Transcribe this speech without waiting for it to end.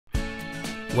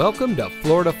Welcome to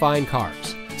Florida Fine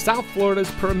Cars, South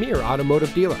Florida's premier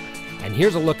automotive dealer. And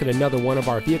here's a look at another one of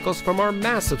our vehicles from our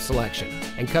massive selection,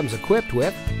 and comes equipped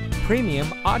with premium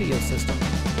audio system,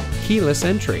 keyless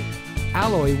entry,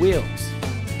 alloy wheels,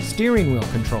 steering wheel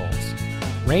controls,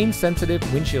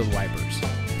 rain-sensitive windshield wipers,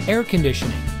 air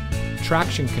conditioning,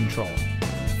 traction control,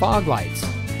 fog lights,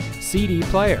 CD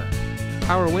player,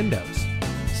 power windows,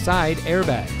 side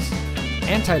airbags,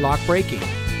 anti-lock braking,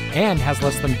 and has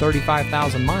less than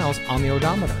 35,000 miles on the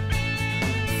odometer.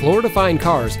 Florida Fine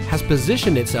Cars has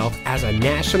positioned itself as a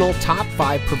national top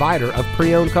 5 provider of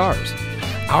pre-owned cars.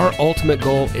 Our ultimate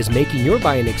goal is making your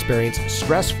buying experience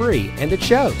stress-free, and it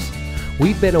shows.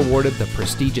 We've been awarded the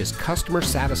prestigious Customer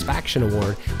Satisfaction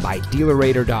Award by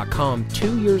DealerRater.com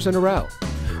 2 years in a row.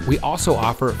 We also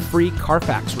offer free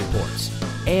Carfax reports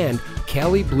and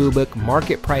Kelley Blue Book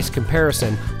market price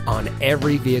comparison on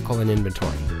every vehicle in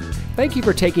inventory. Thank you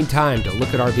for taking time to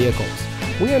look at our vehicles.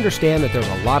 We understand that there's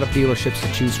a lot of dealerships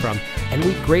to choose from, and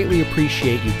we greatly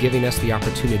appreciate you giving us the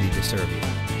opportunity to serve you.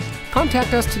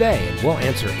 Contact us today and we'll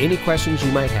answer any questions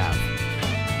you might have.